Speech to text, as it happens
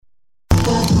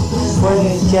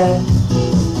huella,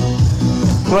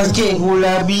 más que un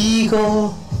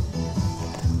amigo.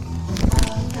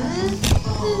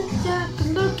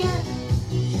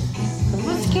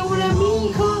 Más que un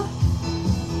amigo.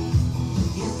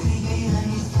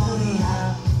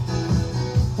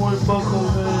 Muy poco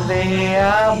de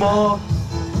amor.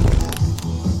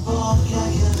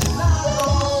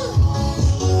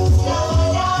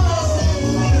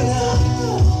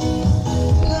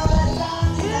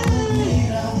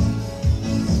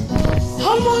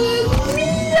 ¡Amor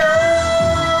mío!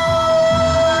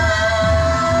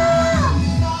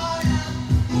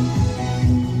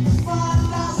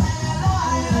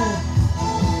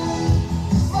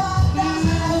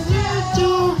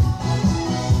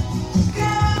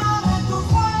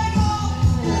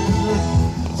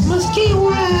 Más que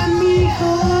un amigo.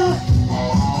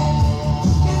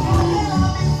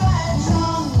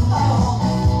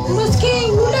 Más que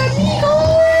un amigo.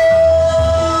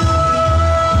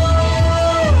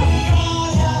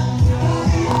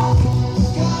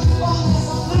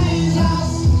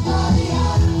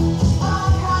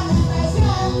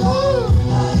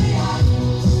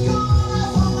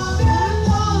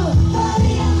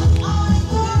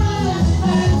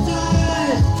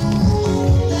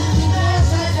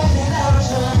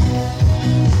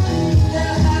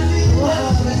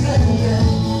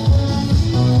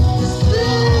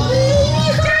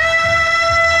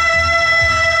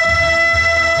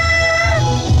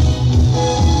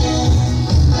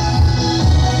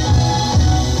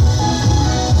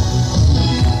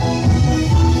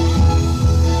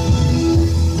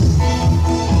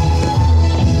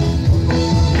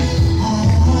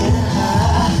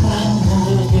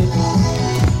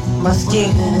 Más que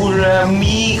un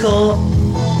amigo.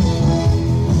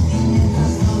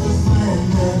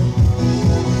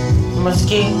 Más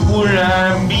que un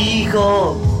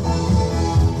amigo.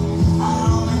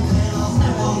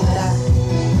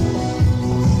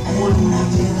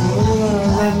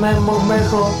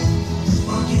 Mejor.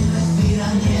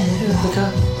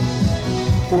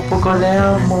 Un poco de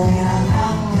amor.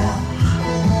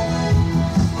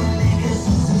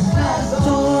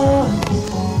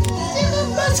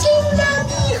 Más que un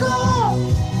amigo.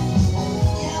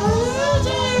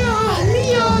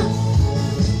 Mío.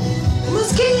 Más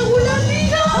que un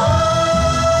amigo.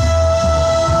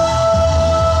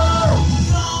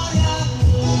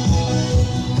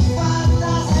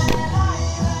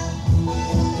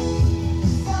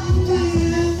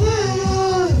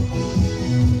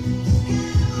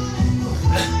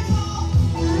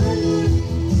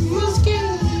 Más que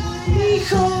un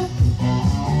hijo.